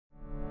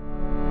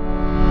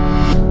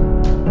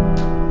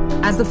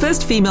As the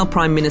first female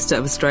Prime Minister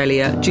of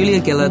Australia,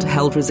 Julia Gillard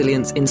held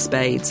resilience in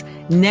spades.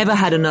 Never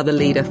had another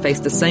leader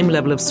face the same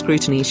level of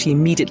scrutiny she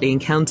immediately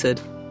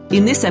encountered.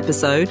 In this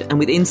episode, and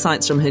with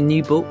insights from her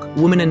new book,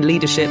 Women and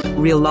Leadership,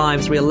 Real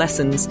Lives, Real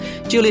Lessons,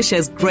 Julia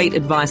shares great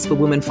advice for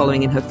women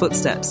following in her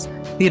footsteps,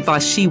 the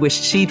advice she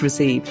wished she'd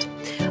received.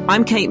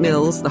 I'm Kate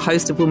Mills, the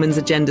host of Women's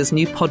Agenda's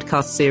new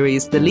podcast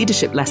series, The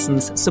Leadership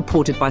Lessons,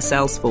 supported by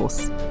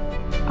Salesforce.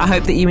 I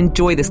hope that you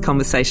enjoy this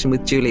conversation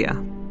with Julia.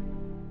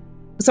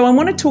 So I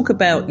want to talk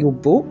about your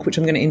book, which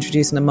I'm going to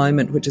introduce in a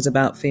moment, which is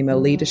about female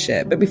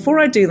leadership. But before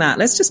I do that,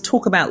 let's just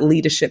talk about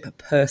leadership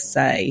per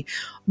se.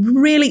 I'm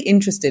really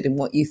interested in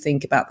what you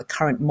think about the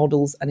current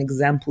models and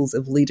examples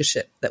of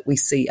leadership that we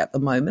see at the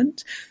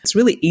moment. It's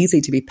really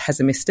easy to be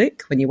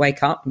pessimistic when you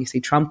wake up and you see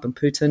Trump and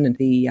Putin and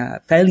the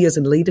failures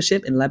in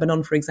leadership in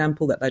Lebanon, for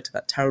example, that led to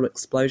that terrible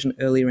explosion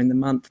earlier in the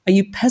month. Are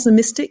you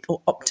pessimistic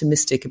or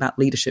optimistic about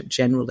leadership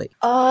generally?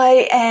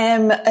 I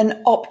am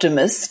an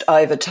optimist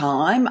over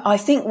time. I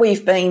think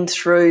we've been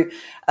through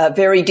a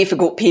very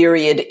difficult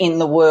period in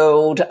the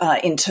world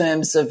in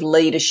terms of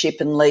leadership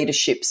and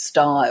leadership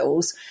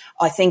styles.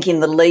 I think in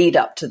the lead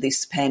up to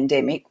this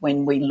pandemic,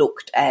 when we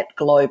looked at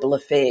global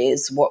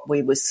affairs, what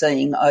we were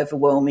seeing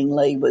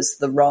overwhelmingly was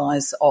the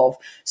rise of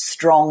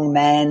strong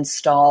man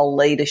style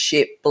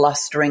leadership,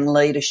 blustering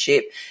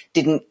leadership,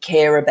 didn't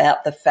care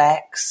about the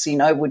facts,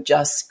 would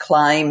just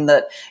claim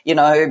that,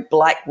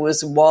 black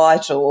was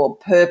white or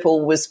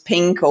purple was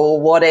pink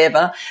or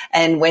whatever.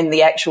 And when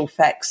the actual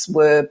facts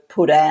were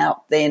put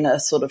out, then a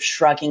sort of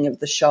shrugging of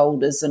the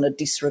shoulders and a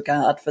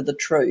disregard for the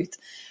truth.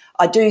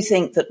 I do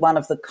think that one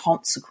of the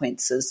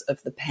consequences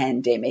of the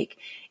pandemic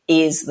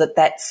is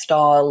that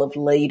style of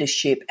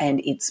leadership and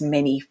its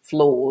many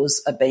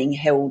flaws are being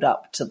held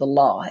up to the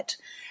light,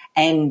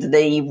 and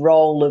the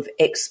role of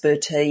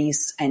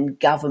expertise and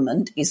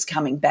government is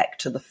coming back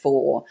to the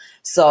fore.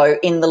 So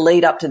in the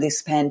lead up to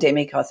this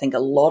pandemic, I think a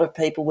lot of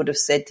people would have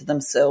said to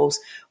themselves,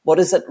 what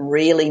does it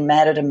really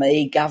matter to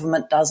me?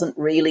 Government doesn't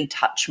really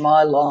touch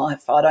my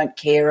life. I don't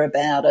care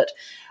about it.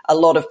 A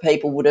lot of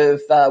people would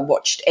have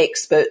watched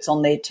experts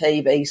on their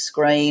TV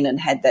screen and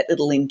had that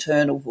little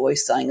internal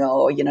voice saying,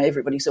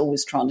 everybody's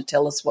always trying to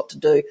tell us what to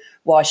do.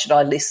 Why should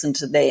I listen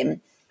to them?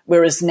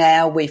 Whereas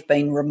now we've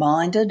been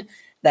reminded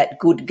that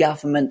good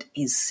government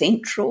is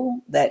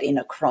central, that in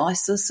a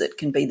crisis it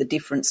can be the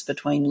difference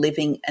between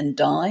living and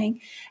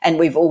dying. And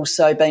we've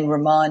also been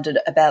reminded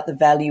about the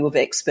value of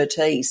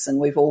expertise, and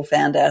we've all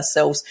found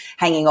ourselves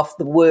hanging off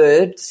the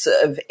words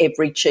of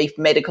every chief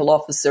medical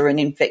officer and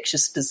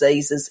infectious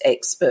diseases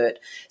expert.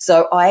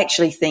 So I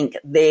actually think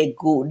they're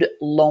good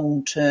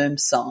long-term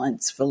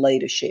signs for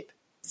leadership.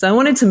 So I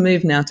wanted to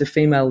move now to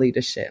female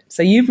leadership.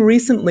 So you've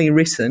recently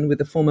written with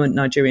the former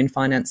Nigerian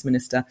finance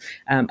minister,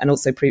 and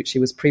also she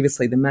was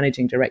previously the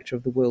managing director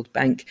of the World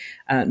Bank,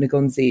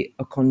 Ngozi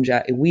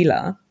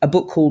Okonjo-Iweala, a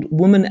book called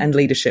Women and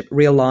Leadership,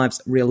 Real Lives,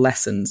 Real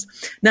Lessons.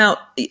 Now,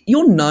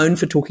 you're known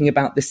for talking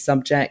about this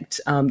subject.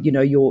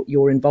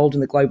 You're involved in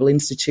the Global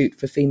Institute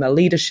for Female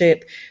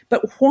Leadership.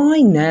 But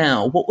why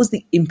now? What was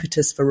the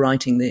impetus for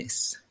writing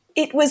this?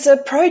 It was a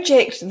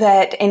project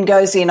that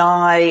Ngozi and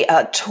I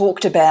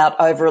talked about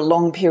over a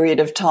long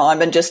period of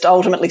time and just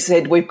ultimately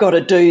said, we've got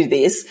to do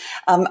this.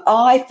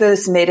 I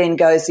first met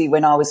Ngozi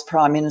when I was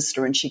Prime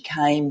Minister, and she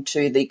came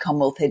to the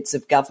Commonwealth Heads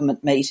of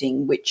Government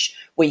meeting, which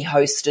we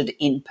hosted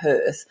in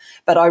Perth.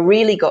 But I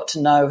really got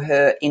to know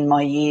her in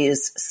my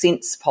years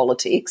since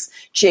politics,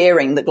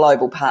 chairing the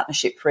Global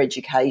Partnership for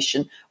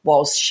Education,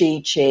 whilst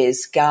she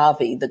chairs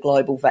Gavi, the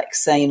Global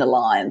Vaccine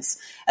Alliance.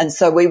 And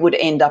so we would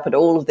end up at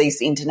all of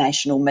these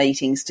international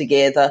meetings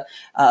together,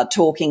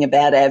 talking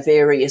about our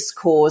various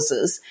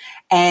causes.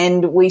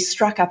 And we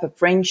struck up a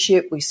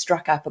friendship, we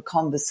struck up a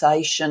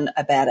conversation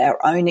about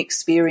our own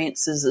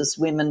experiences as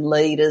women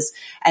leaders,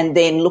 and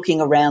then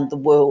looking around the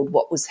world,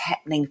 what was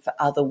happening for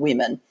other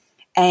women.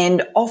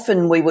 And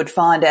often we would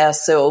find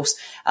ourselves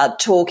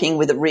talking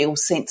with a real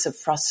sense of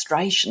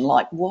frustration,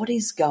 like, what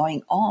is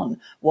going on?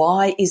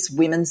 Why is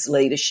women's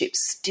leadership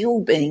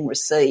still being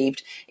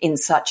received in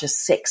such a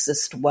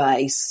sexist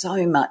way,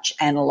 so much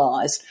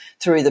analysed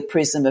through the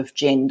prism of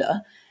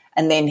gender?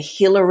 And then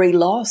Hillary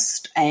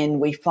lost, and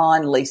we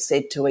finally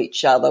said to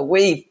each other,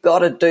 we've got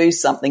to do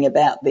something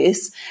about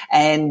this.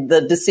 And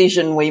the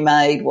decision we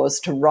made was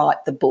to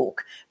write the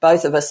book.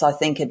 Both of us, I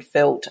think, had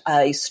felt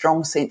a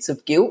strong sense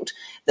of guilt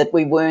that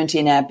we weren't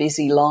in our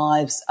busy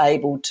lives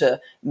able to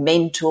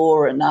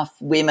mentor enough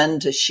women,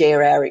 to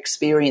share our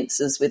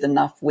experiences with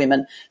enough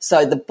women.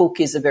 So the book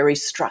is a very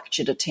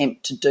structured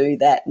attempt to do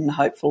that, and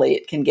hopefully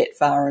it can get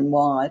far and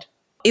wide.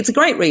 It's a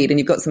great read, and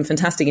you've got some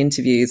fantastic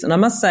interviews. And I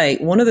must say,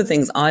 one of the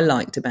things I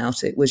liked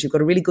about it was you've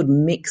got a really good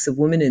mix of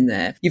women in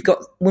there. You've got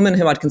women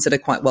who I'd consider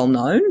quite well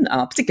known,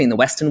 particularly in the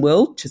Western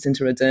world,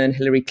 Jacinta Ardern,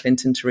 Hillary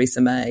Clinton,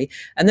 Theresa May.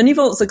 And then you've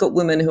also got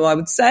women who I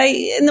would say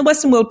in the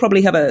Western world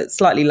probably have a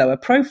slightly lower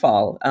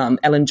profile.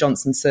 Ellen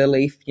Johnson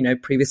Sirleaf,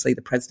 previously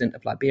the president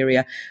of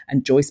Liberia,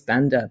 and Joyce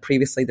Banda,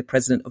 previously the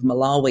president of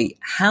Malawi.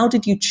 How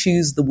did you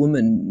choose the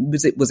women?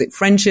 Was it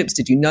friendships?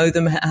 Did you know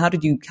them? How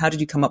did you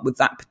come up with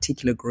that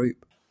particular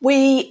group?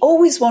 We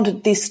always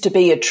wanted this to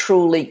be a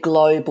truly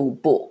global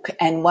book,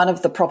 and one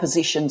of the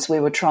propositions we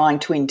were trying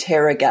to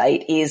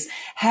interrogate is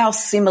how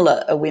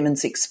similar are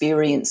women's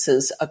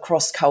experiences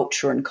across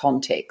culture and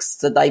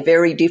contexts? Are they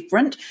very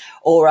different,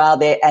 or are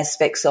there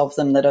aspects of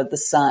them that are the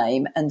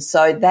same? And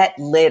so that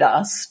led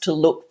us to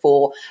look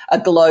for a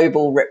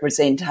global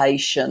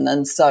representation.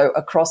 And so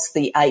across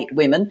the 8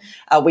 women,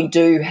 we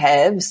do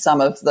have some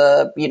of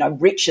the,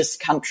 richest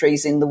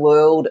countries in the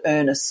world.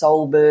 Erna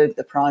Solberg,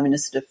 the Prime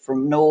Minister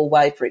from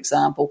Norway, for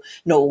example,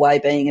 Norway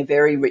being a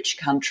very rich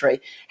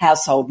country.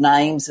 Household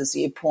names, as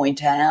you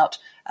point out,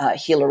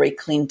 Hillary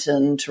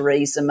Clinton,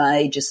 Theresa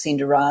May,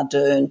 Jacinda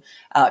Ardern,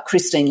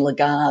 Christine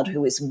Lagarde,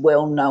 who is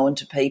well known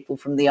to people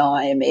from the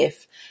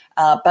IMF.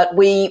 But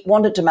we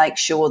wanted to make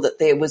sure that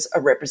there was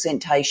a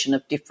representation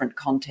of different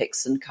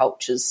contexts and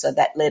cultures. So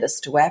that led us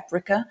to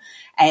Africa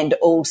and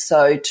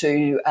also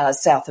to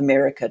South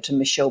America, to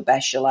Michelle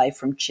Bachelet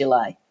from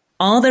Chile.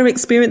 Are their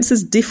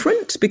experiences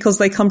different because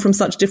they come from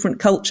such different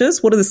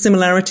cultures? What are the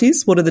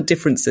similarities? What are the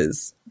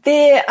differences?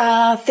 There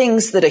are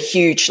things that are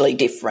hugely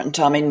different.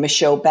 I mean,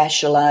 Michelle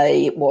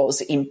Bachelet was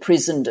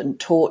imprisoned and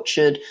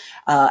tortured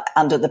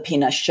under the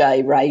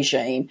Pinochet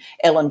regime.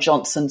 Ellen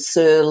Johnson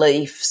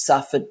Sirleaf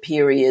suffered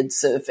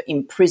periods of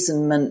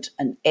imprisonment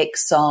and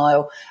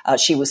exile.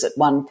 She was at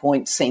one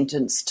point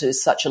sentenced to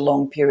such a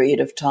long period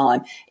of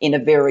time in a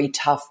very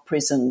tough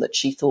prison that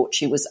she thought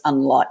she was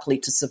unlikely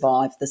to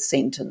survive the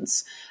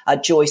sentence.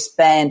 Joyce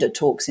Banda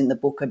talks in the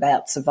book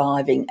about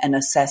surviving an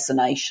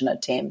assassination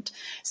attempt.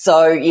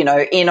 So,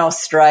 in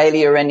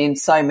Australia and in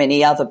so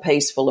many other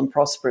peaceful and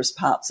prosperous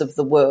parts of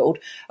the world,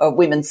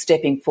 women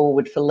stepping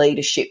forward for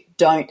leadership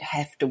don't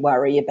have to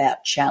worry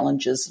about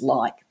challenges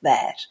like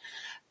that.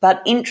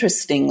 But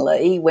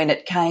interestingly, when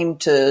it came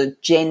to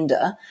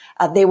gender,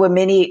 there were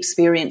many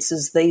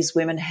experiences these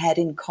women had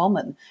in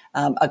common.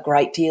 A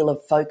great deal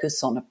of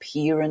focus on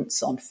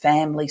appearance, on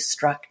family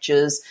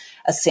structures,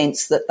 a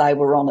sense that they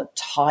were on a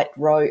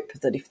tightrope,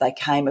 that if they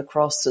came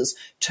across as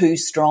too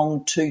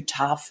strong, too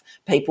tough,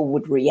 people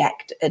would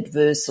react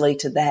adversely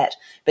to that.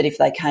 But if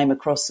they came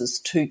across as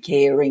too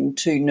caring,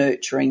 too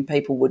nurturing,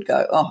 people would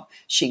go, oh,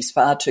 she's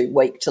far too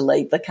weak to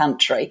lead the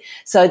country.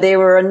 So there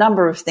were a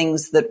number of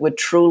things that were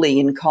truly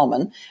in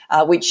common,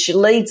 which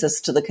leads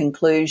us to the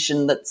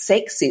conclusion that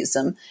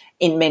sexism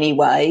in many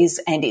ways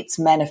and its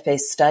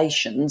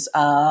manifestations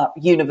are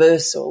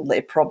universal.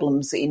 They're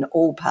problems in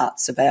all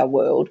parts of our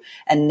world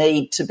and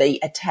need to be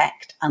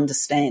attacked,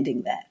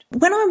 understanding that.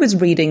 When I was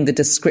reading the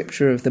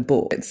descriptor of the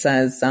book, it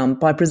says,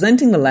 by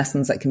presenting the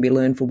lessons that can be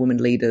learned for women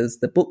leaders,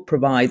 the book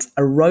provides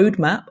a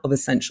roadmap of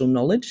essential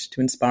knowledge to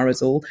inspire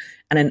us all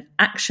and an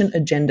action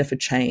agenda for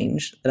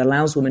change that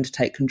allows women to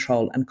take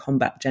control and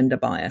combat gender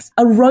bias.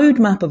 A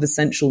roadmap of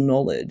essential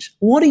knowledge.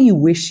 What do you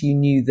wish you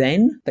knew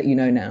then that you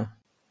know now?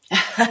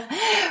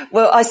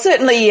 Well, I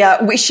certainly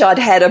wish I'd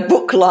had a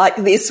book like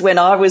this when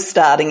I was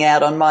starting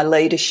out on my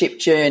leadership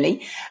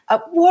journey.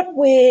 What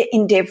we're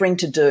endeavouring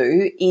to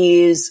do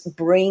is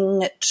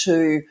bring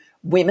to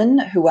women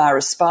who are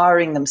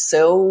aspiring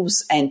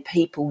themselves and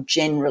people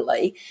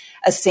generally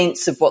a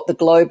sense of what the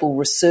global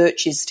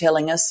research is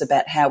telling us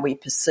about how we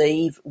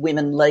perceive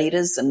women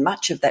leaders, and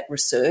much of that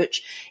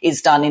research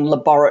is done in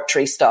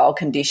laboratory-style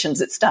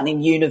conditions. It's done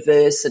in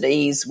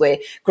universities where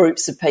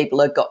groups of people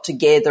have got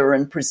together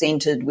and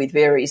presented with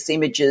various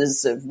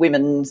images of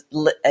women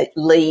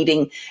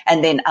leading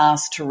and then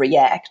asked to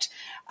react.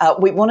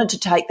 We wanted to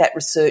take that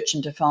research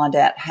and to find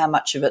out how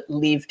much of it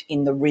lived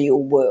in the real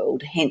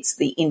world, hence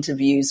the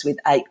interviews with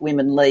 8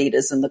 women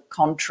leaders and the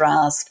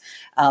contrast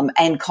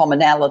and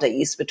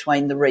commonalities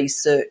between the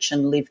research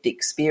and lived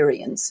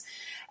experience.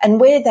 And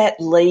where that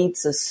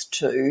leads us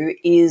to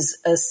is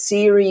a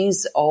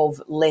series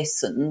of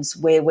lessons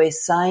where we're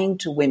saying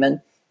to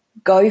women,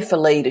 go for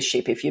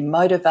leadership. If you're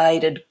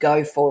motivated,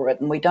 go for it.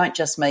 And we don't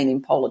just mean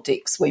in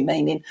politics, we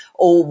mean in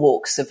all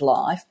walks of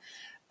life.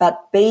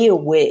 But be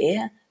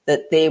aware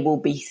that there will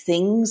be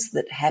things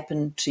that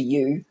happen to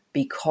you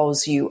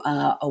because you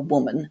are a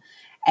woman.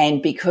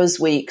 And because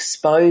we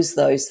expose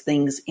those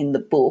things in the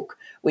book,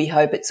 we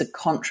hope it's a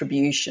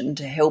contribution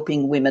to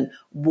helping women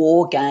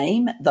war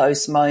game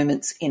those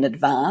moments in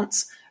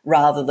advance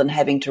rather than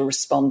having to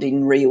respond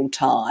in real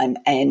time.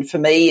 And for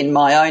me, in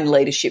my own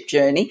leadership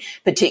journey,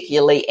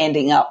 particularly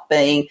ending up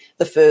being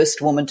the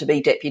first woman to be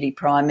Deputy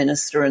Prime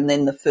Minister and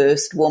then the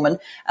first woman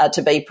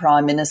to be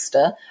Prime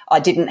Minister,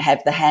 I didn't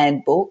have the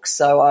handbook,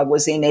 so I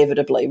was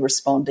inevitably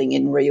responding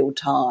in real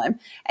time.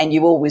 And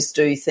you always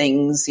do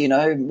things,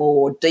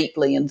 more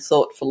deeply and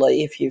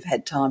thoughtfully if you've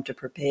had time to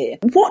prepare.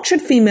 What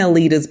should female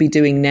leaders be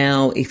doing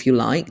now, if you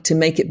like, to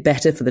make it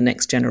better for the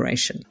next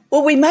generation?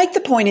 Well, we make the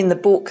point in the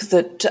book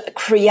that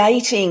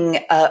creating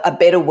a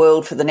better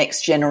world for the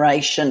next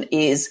generation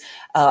is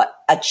a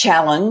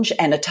challenge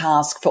and a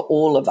task for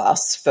all of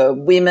us, for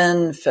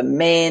women, for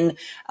men,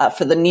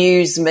 for the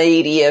news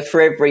media,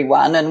 for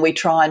everyone. And we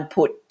try and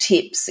put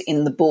tips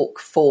in the book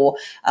for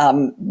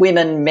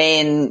women,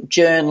 men,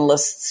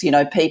 journalists,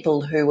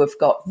 people who have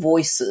got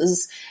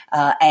voices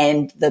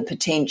and the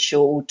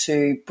potential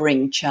to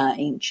bring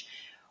change.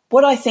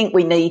 What I think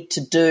we need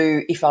to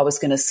do, if I was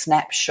going to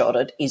snapshot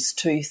it, is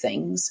two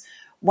things.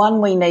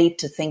 One, we need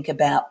to think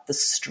about the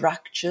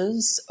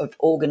structures of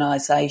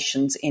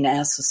organisations in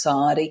our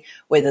society,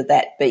 whether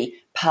that be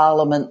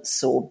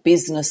parliaments or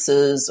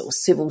businesses or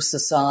civil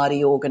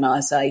society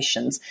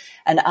organisations,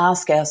 and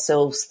ask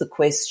ourselves the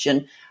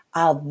question,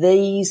 are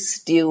these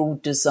still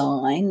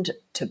designed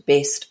to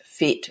best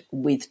fit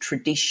with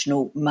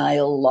traditional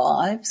male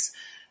lives?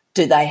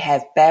 Do they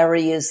have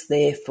barriers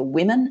there for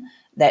women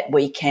that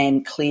we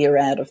can clear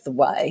out of the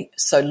way?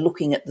 So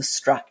looking at the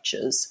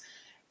structures.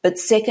 But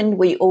second,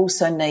 we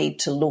also need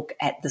to look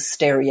at the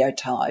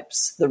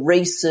stereotypes. The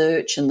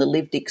research and the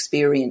lived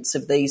experience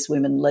of these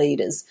women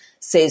leaders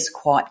says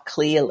quite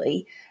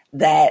clearly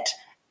that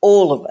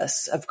all of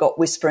us have got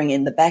whispering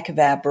in the back of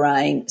our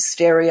brain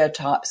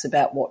stereotypes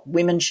about what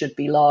women should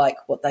be like,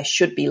 what they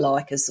should be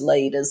like as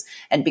leaders.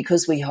 And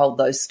because we hold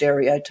those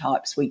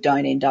stereotypes, we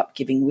don't end up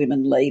giving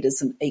women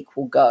leaders an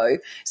equal go.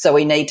 So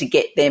we need to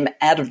get them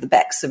out of the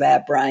backs of our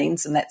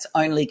brains, and that's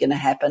only going to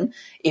happen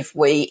if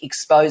we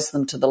expose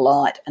them to the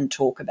light and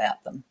talk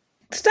about them.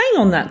 Staying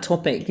on that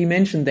topic, you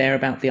mentioned there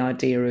about the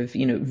idea of,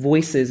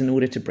 voices in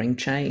order to bring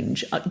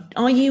change.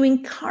 Are you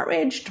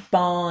encouraged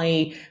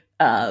by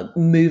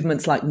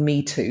movements like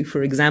Me Too,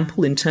 for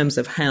example, in terms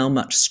of how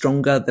much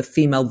stronger the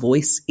female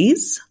voice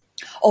is?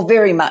 Oh,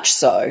 very much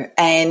so.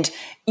 And,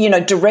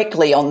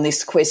 directly on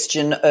this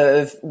question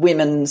of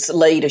women's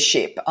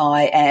leadership,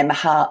 I am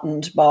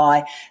heartened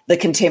by the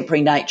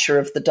contemporary nature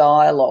of the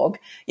dialogue.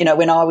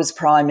 When I was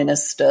Prime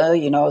Minister,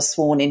 I was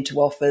sworn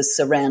into office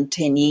around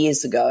 10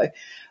 years ago.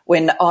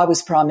 When I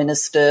was Prime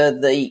Minister,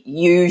 the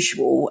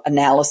usual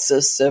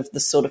analysis of the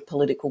sort of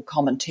political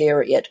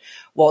commentariat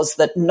was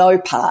that no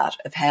part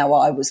of how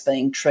I was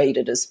being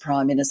treated as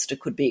Prime Minister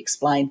could be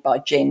explained by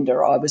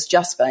gender. I was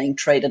just being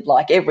treated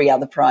like every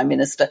other Prime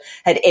Minister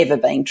had ever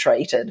been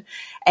treated.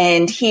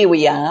 And here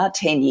we are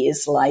 10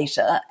 years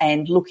later,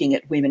 and looking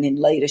at women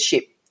in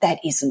leadership, that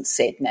isn't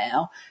said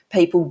now.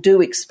 People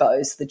do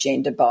expose the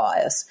gender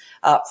bias.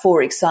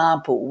 For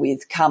example,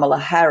 with Kamala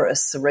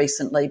Harris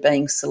recently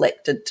being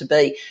selected to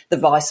be the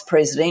vice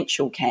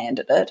presidential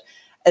candidate,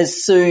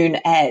 as soon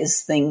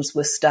as things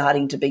were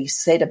starting to be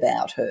said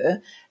about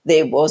her,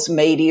 there was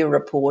media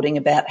reporting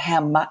about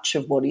how much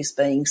of what is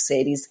being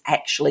said is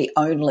actually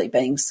only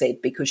being said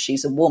because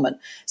she's a woman.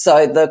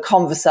 So the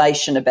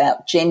conversation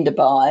about gender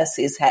bias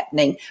is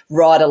happening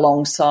right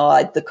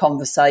alongside the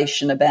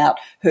conversation about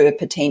her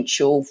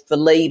potential for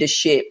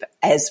leadership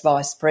as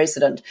vice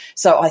president.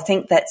 So I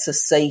think that's a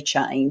sea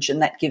change,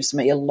 and that gives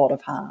me a lot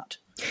of heart.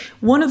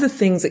 One of the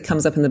things that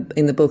comes up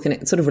in the book, and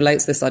it sort of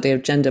relates to this idea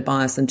of gender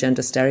bias and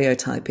gender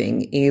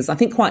stereotyping, is I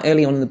think quite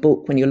early on in the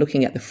book, when you're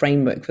looking at the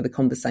framework for the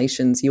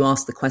conversations, you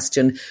ask the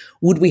question,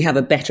 would we have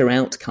a better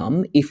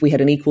outcome if we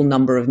had an equal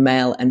number of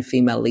male and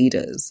female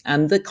leaders?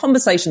 And the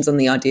conversations and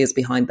the ideas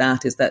behind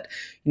that is that,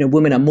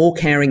 women are more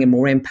caring and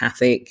more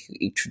empathic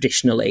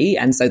traditionally.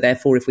 And so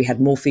therefore, if we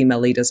had more female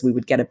leaders, we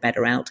would get a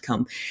better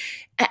outcome.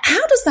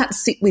 How does that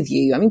sit with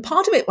you? I mean,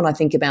 part of it, when I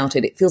think about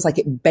it, it feels like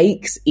it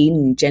bakes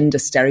in gender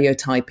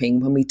stereotyping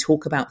when we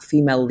talk about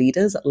female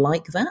leaders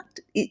like that.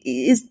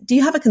 Do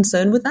you have a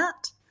concern with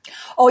that?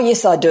 Oh,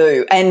 yes, I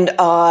do. And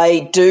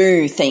I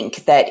do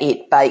think that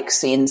it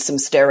bakes in some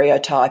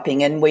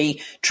stereotyping, and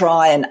we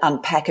try and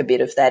unpack a bit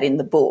of that in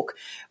the book.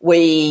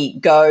 We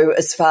go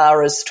as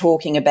far as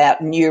talking about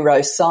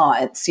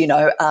neuroscience.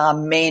 Are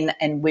men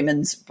and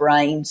women's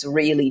brains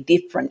really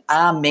different?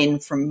 Are men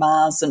from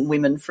Mars and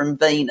women from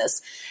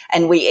Venus?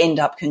 And we end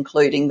up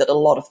concluding that a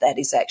lot of that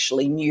is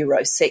actually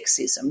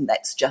neurosexism.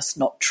 That's just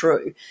not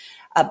true.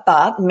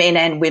 But men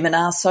and women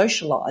are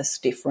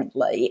socialised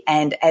differently,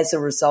 and as a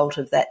result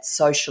of that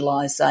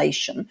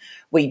socialisation,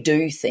 we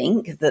do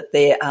think that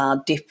there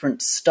are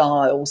different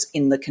styles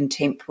in the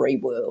contemporary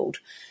world.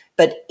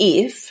 But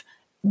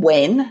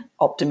when,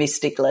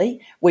 optimistically,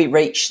 we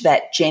reach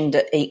that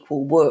gender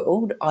equal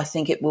world, I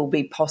think it will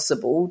be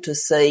possible to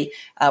see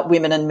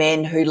women and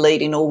men who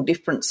lead in all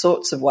different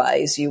sorts of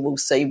ways. You will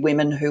see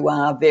women who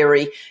are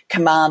very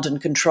command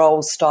and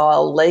control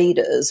style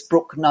leaders,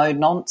 brook no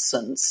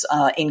nonsense,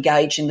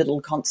 engage in little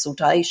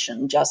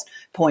consultation, just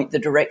point the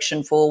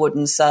direction forward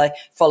and say,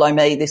 follow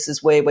me, this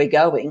is where we're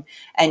going.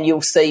 And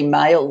you'll see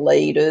male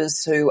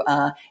leaders who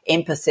are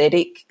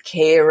empathetic,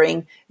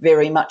 caring,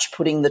 very much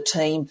putting the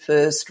team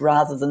first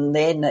rather than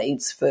their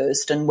needs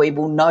first. And we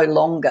will no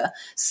longer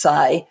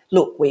say,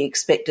 look, we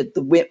expected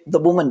the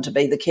woman to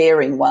be the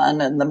caring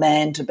one and the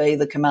man to be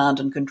the command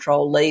and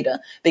control leader,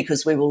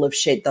 because we will have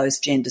shed those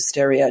gender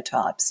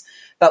stereotypes.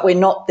 But we're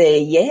not there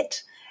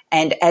yet.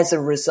 And as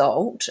a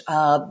result,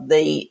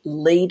 the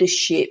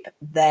leadership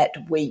that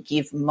we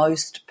give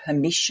most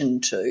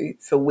permission to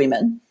for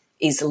women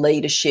is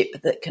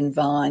leadership that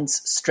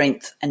combines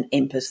strength and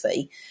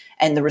empathy.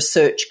 And the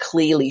research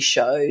clearly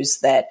shows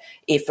that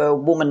if a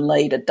woman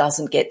leader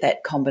doesn't get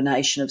that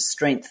combination of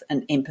strength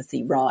and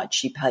empathy right,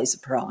 she pays a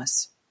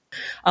price.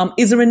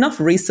 Is there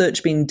enough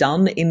research being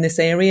done in this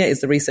area?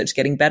 Is the research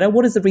getting better?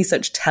 What is the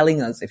research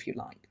telling us, if you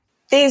like?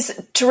 There's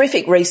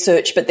terrific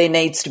research, but there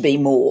needs to be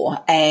more.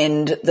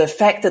 And the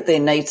fact that there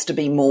needs to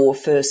be more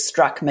first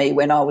struck me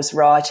when I was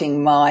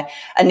writing my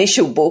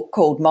initial book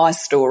called My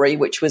Story,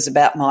 which was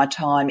about my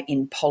time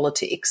in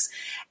politics.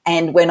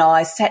 And when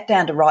I sat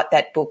down to write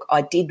that book,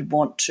 I did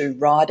want to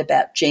write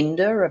about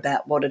gender,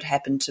 about what had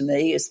happened to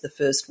me as the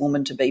first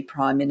woman to be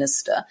Prime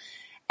Minister.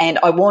 And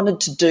I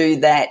wanted to do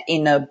that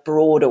in a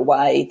broader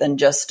way than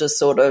just a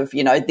sort of,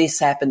 this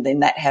happened, then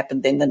that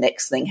happened, then the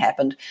next thing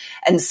happened.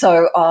 And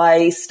so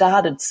I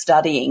started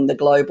studying the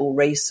global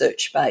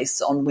research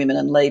base on women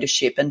and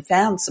leadership and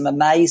found some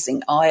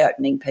amazing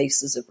eye-opening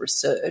pieces of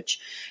research,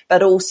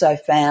 but also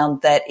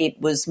found that it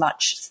was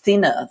much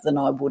thinner than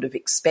I would have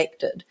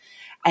expected.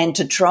 And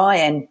to try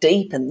and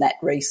deepen that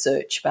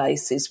research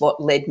base is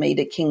what led me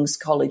to King's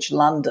College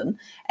London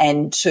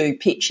and to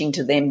pitching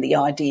to them the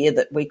idea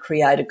that we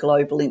create a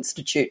global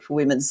institute for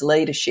women's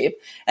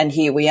leadership. And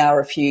here we are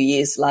a few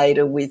years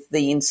later with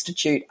the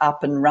institute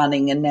up and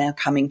running and now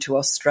coming to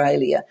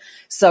Australia.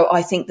 So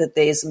I think that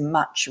there's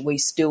much we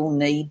still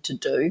need to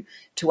do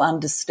to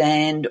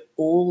understand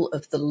all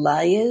of the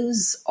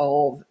layers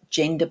of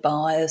gender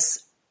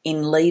bias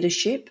in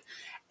leadership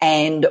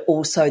and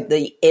also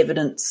the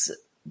evidence-based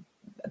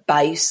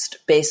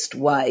best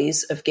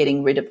ways of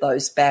getting rid of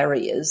those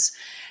barriers.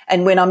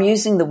 And when I'm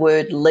using the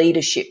word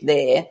leadership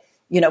there,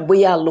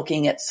 we are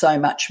looking at so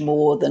much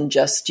more than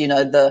just,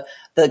 the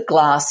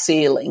glass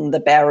ceiling, the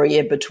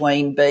barrier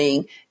between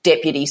being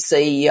deputy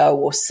CEO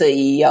or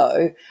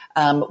CEO.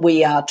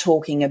 We are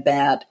talking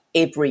about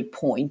every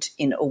point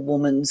in a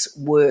woman's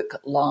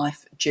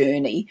work-life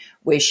journey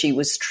where she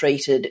was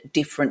treated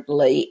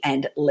differently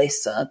and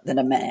lesser than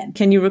a man.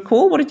 Can you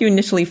recall, what did you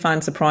initially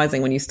find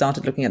surprising when you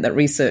started looking at that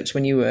research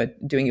when you were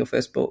doing your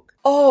first book?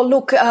 Oh,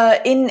 look,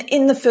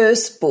 in the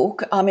first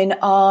book,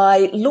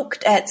 I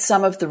looked at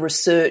some of the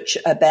research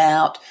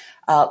about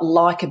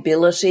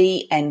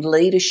likability and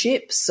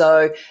leadership.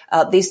 So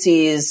this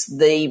is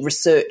the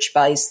research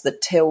base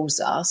that tells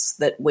us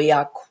that we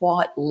are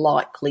quite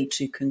likely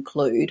to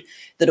conclude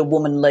that a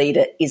woman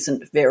leader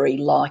isn't very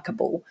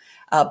likable.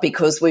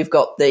 Because we've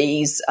got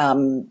these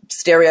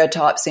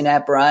stereotypes in our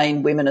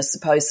brain. Women are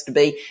supposed to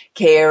be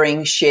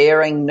caring,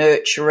 sharing,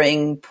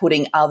 nurturing,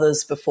 putting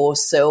others before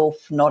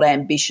self, not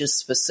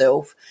ambitious for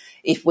self.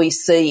 If we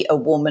see a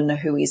woman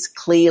who is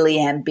clearly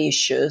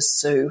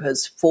ambitious, who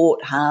has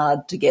fought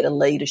hard to get a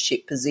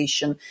leadership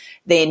position,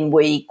 then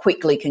we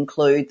quickly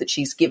conclude that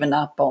she's given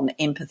up on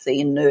empathy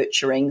and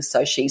nurturing,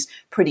 so she's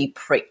pretty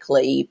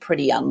prickly,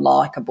 pretty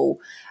unlikable,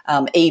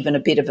 even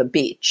a bit of a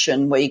bitch.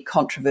 And we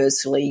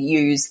controversially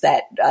use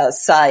that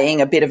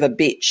saying, a bit of a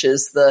bitch,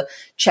 as the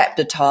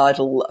chapter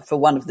title for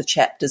one of the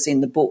chapters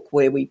in the book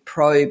where we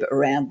probe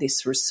around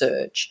this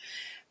research.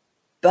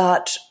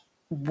 But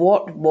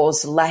what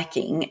was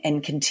lacking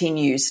and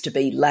continues to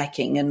be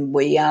lacking, and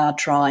we are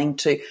trying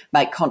to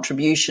make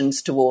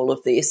contributions to all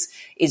of this,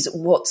 is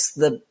what's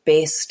the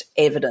best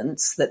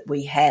evidence that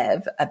we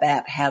have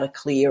about how to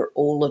clear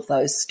all of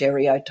those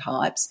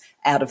stereotypes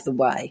out of the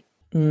way.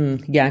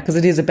 Yeah, because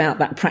it is about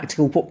that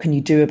practical, what can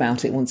you do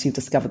about it once you've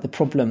discovered the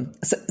problem?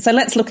 So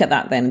let's look at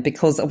that then,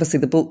 because obviously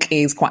the book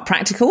is quite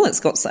practical.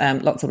 It's got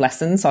lots of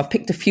lessons. So I've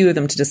picked a few of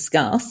them to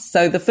discuss.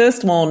 So the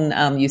first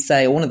one you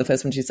say, or one of the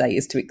first ones you say,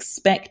 is to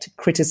expect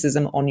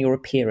criticism on your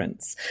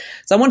appearance.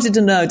 So I wanted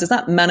to know, does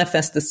that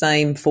manifest the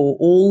same for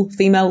all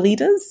female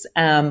leaders?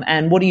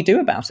 And what do you do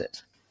about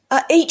it?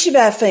 Each of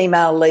our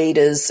female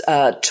leaders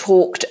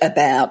talked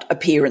about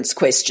appearance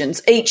questions.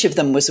 Each of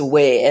them was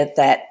aware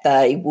that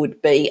they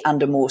would be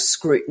under more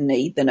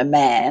scrutiny than a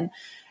man.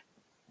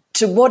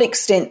 To what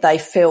extent they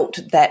felt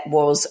that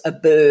was a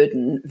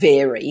burden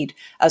varied.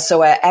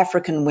 So our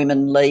African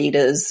women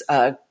leaders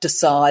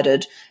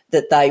decided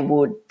that they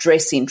would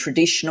dress in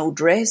traditional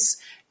dress.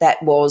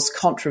 That was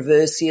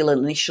controversial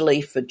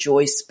initially for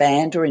Joyce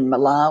Banda in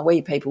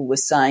Malawi. People were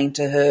saying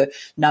to her,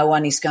 no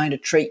one is going to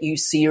treat you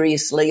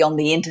seriously on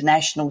the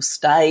international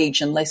stage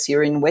unless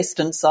you're in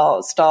Western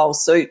style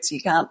suits. You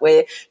can't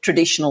wear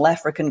traditional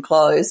African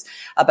clothes.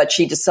 But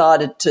she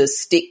decided to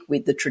stick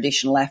with the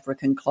traditional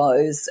African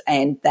clothes,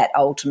 and that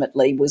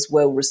ultimately was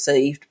well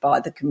received by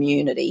the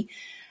community.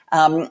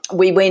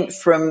 We went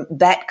from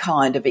that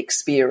kind of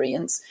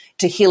experience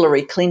to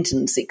Hillary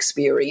Clinton's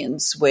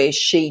experience, where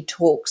she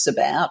talks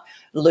about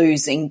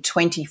losing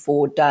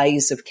 24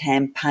 days of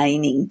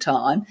campaigning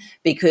time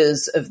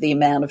because of the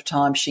amount of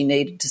time she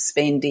needed to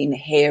spend in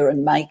hair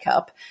and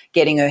makeup,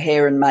 getting her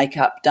hair and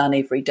makeup done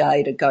every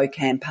day to go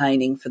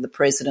campaigning for the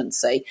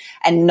presidency,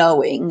 and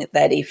knowing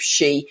that if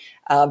she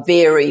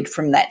varied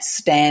from that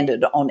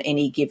standard on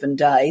any given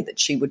day, that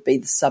she would be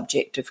the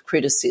subject of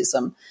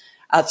criticism.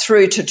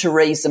 Through to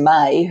Theresa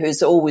May,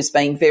 who's always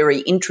been very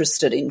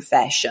interested in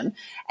fashion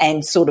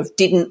and sort of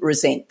didn't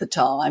resent the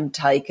time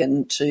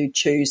taken to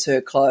choose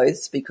her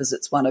clothes because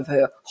it's one of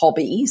her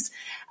hobbies,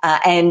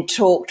 and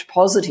talked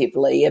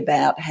positively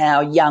about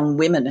how young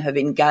women have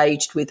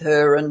engaged with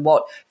her, and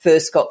what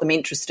first got them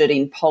interested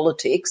in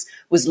politics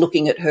was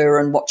looking at her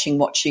and watching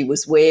what she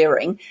was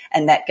wearing,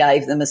 and that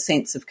gave them a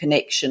sense of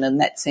connection, and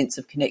that sense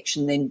of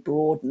connection then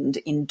broadened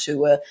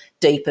into a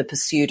deeper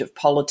pursuit of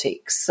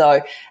politics.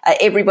 So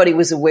everybody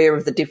was aware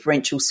of the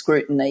differential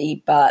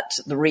scrutiny, but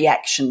the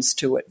reactions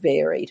to it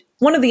varied.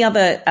 One of the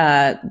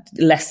other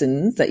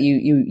lessons that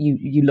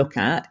you look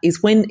at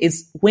is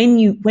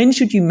when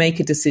should you make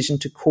a decision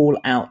to call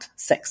out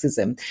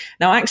sexism?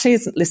 Now, I actually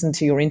listened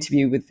to your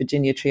interview with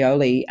Virginia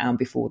Trioli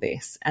before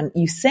this, and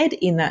you said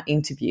in that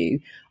interview,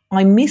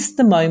 "I missed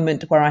the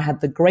moment where I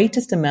had the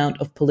greatest amount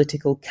of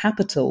political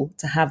capital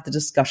to have the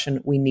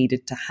discussion we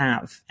needed to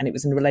have," and it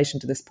was in relation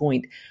to this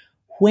point.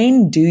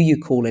 When do you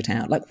call it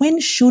out? Like, when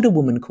should a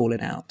woman call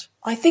it out?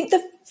 I think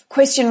the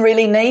question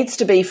really needs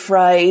to be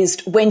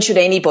phrased, when should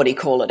anybody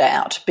call it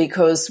out?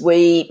 Because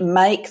we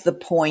make the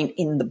point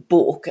in the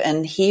book,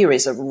 and here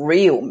is a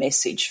real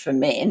message for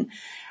men,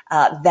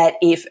 that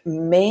if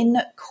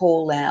men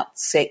call out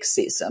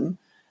sexism,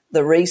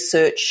 the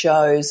research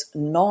shows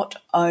not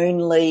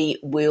only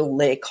will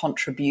their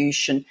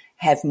contribution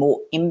have more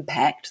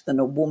impact than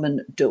a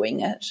woman doing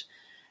it,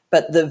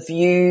 but the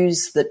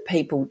views that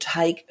people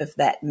take of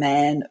that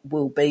man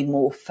will be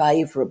more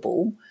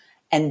favourable,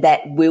 and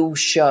that will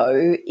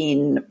show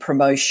in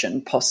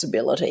promotion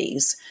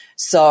possibilities.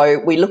 So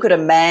we look at a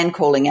man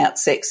calling out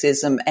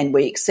sexism and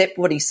we accept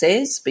what he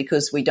says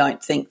because we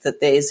don't think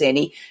that there's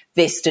any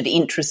vested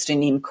interest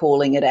in him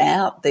calling it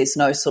out. There's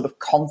no sort of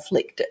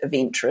conflict of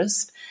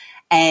interest.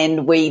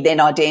 And we then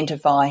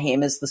identify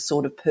him as the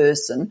sort of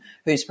person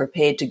who's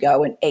prepared to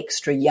go an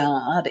extra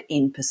yard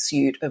in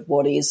pursuit of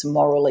what is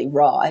morally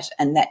right,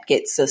 and that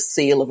gets a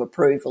seal of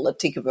approval, a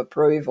tick of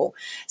approval.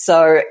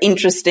 So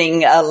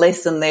interesting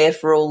lesson there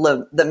for all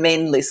the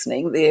men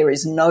listening. There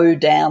is no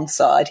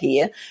downside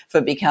here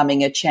for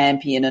becoming a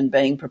champion and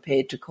being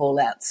prepared to call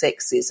out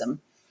sexism.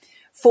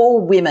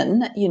 For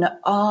women,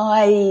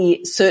 I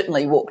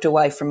certainly walked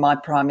away from my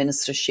prime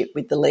ministership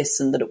with the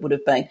lesson that it would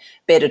have been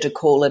better to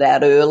call it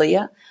out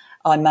earlier.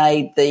 I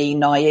made the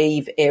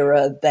naive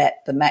error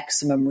that the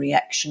maximum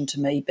reaction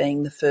to me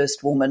being the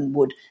first woman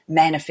would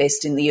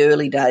manifest in the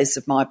early days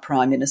of my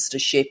prime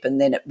ministership, and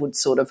then it would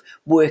sort of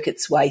work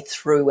its way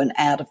through and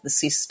out of the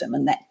system,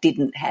 and that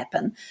didn't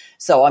happen.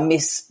 So I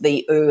missed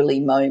the early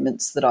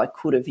moments that I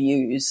could have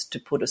used to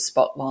put a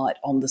spotlight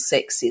on the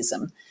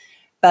sexism.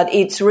 But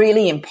it's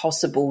really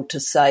impossible to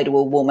say to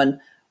a woman,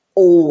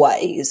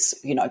 always,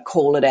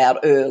 call it out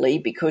early,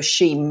 because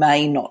she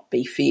may not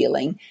be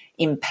feeling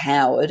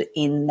empowered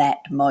in that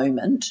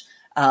moment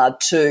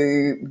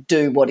to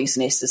do what is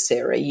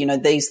necessary.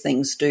 These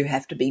things do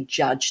have to be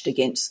judged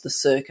against the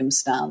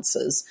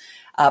circumstances.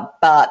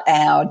 But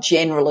our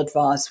general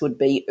advice would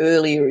be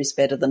earlier is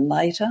better than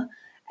later,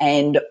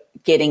 and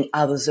getting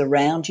others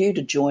around you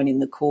to join in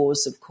the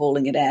cause of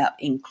calling it out,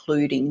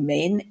 including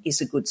men,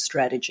 is a good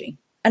strategy.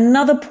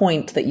 Another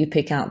point that you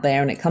pick out there,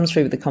 and it comes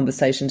through with the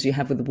conversations you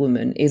have with the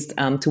woman, is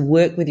to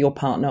work with your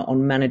partner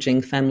on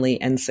managing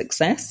family and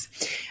success.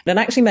 And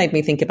it actually made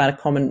me think about a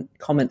comment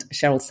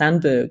Sheryl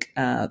Sandberg,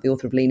 the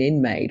author of Lean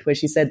In, made, where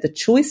she said, the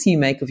choice you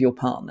make of your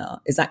partner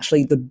is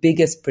actually the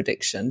biggest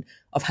prediction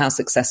of how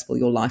successful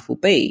your life will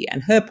be.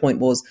 And her point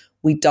was,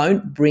 we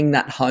don't bring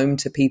that home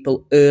to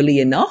people early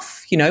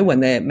enough,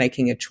 when they're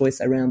making a choice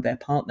around their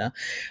partner.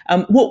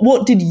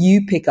 What did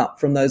you pick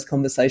up from those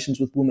conversations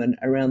with women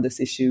around this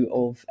issue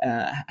of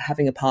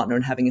having a partner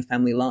and having a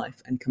family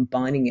life and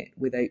combining it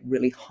with a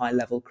really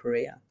high-level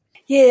career?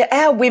 Yeah,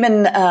 our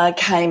women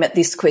came at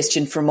this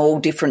question from all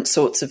different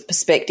sorts of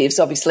perspectives.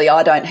 Obviously,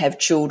 I don't have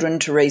children.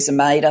 Theresa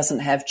May doesn't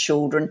have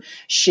children.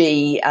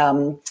 She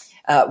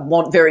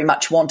very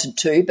much wanted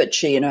to, but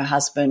she and her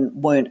husband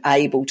weren't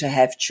able to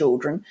have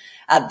children.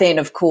 Then,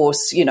 of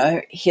course,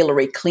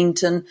 Hillary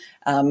Clinton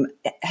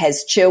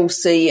has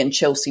Chelsea, and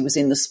Chelsea was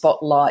in the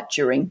spotlight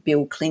during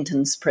Bill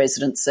Clinton's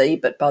presidency.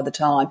 But by the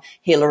time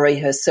Hillary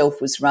herself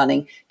was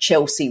running,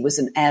 Chelsea was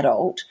an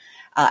adult.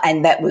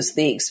 And that was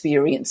the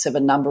experience of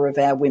a number of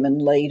our women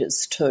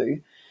leaders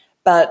too.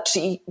 But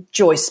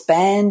Joyce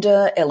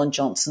Banda, Ellen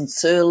Johnson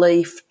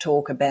Sirleaf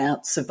talk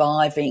about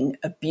surviving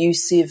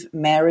abusive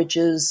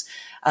marriages.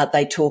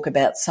 They talk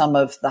about some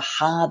of the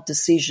hard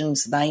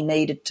decisions they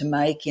needed to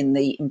make in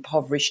the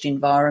impoverished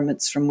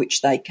environments from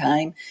which they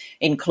came,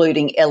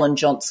 including Ellen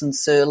Johnson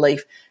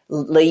Sirleaf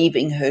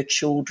leaving her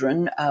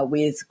children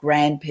with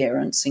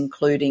grandparents,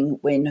 including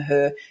when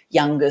her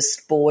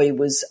youngest boy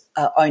was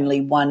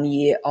only 1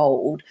 year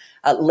old,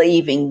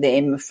 leaving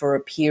them for a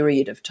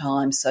period of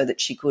time so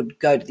that she could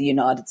go to the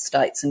United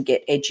States and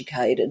get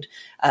educated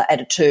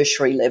at a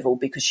tertiary level,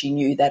 because she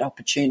knew that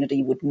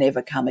opportunity would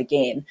never come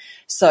again.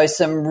 So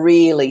some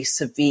really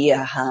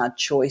severe, hard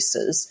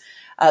choices.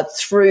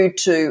 Through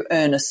to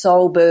Erna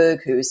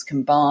Solberg, who's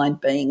combined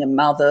being a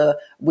mother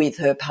with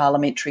her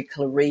parliamentary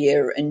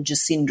career, and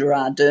Jacinda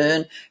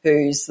Ardern,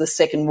 who's the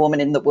second woman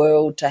in the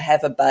world to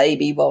have a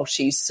baby while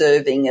she's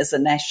serving as a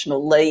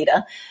national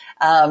leader.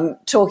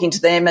 talking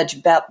to them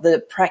about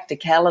the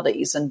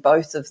practicalities, and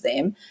both of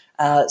them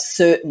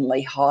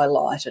certainly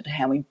highlighted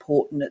how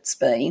important it's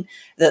been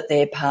that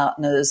their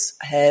partners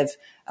have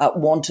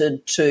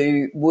wanted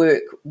to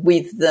work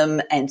with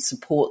them and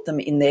support them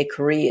in their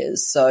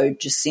careers. So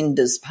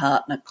Jacinda's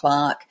partner,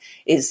 Clark,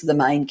 is the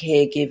main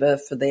caregiver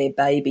for their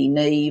baby,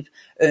 Neve.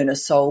 Erna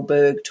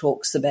Solberg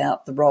talks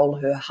about the role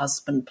her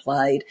husband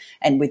played,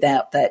 and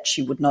without that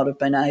she would not have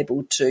been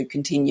able to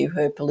continue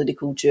her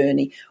political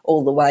journey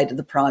all the way to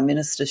the Prime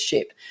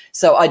Ministership.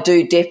 So I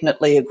do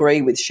definitely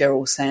agree with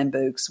Sheryl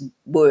Sandberg's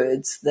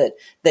words that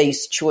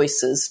these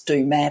choices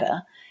do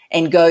matter.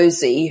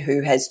 Ngozi,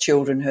 who has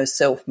children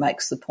herself,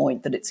 makes the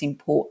point that it's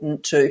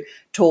important to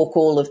talk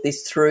all of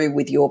this through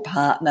with your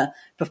partner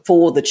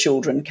before the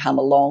children come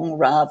along,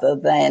 rather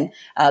than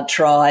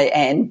try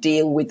and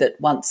deal with it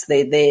once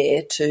they're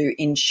there, to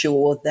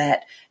ensure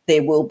that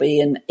there will be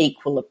an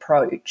equal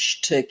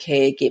approach to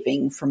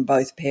caregiving from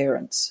both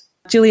parents.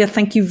 Julia,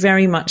 thank you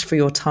very much for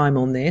your time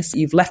on this.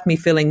 You've left me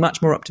feeling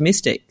much more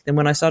optimistic than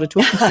when I started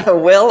talking to you.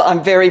 Well,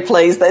 I'm very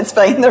pleased that's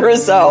been the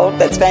result.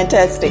 That's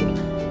fantastic.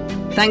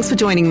 Thanks for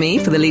joining me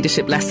for the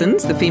Leadership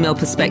Lessons, the female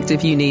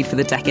perspective you need for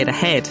the decade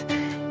ahead.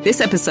 This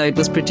episode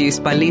was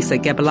produced by Lisa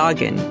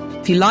Gebelargin.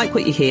 If you like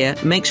what you hear,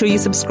 make sure you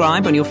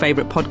subscribe on your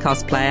favourite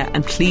podcast player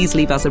and please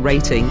leave us a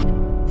rating.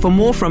 For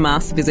more from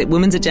us, visit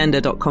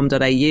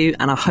womensagenda.com.au,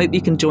 and I hope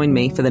you can join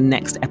me for the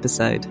next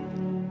episode.